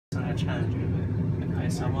challenge you a bit. Okay,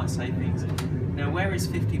 so I might say things. Now, where is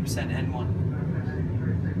 50% N1?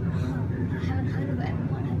 I haven't heard of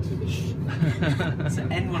N1 actually. So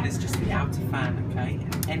N1 is just the outer fan, okay?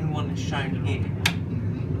 And N1 is shown here.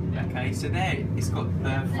 Okay, so there it's got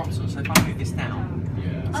the throttle. So if I move this down,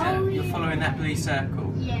 so you're following that blue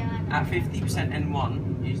circle. Yeah. At 50%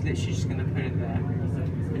 N1, you're literally just going to put it there,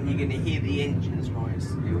 and you're going to hear the engines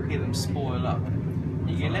rise. You'll hear them spoil up.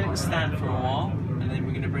 You're going to let it stand for a while, and then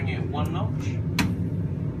we're going to bring it one notch,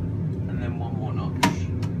 and then one more notch.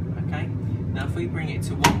 Okay. Now, if we bring it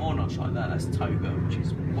to one more notch like that, that's toga, which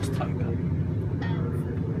is what's toga?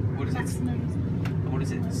 What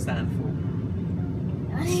does it stand for?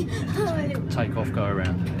 Take off, go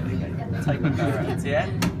around. Take off, go around, yeah?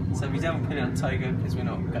 So we don't put it on toga because we're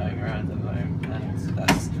not going around at the moment,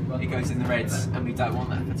 and it goes in the reds, and we don't want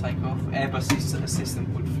that for takeoff. Airbus uses a system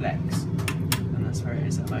called Flex, and that's where it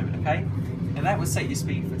is at the moment, okay? And that will set your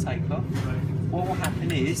speed for takeoff. What will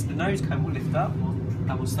happen is the nose cone will lift up,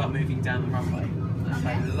 and we'll start moving down the runway.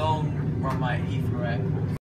 Okay, long runway at Heathrow Airport.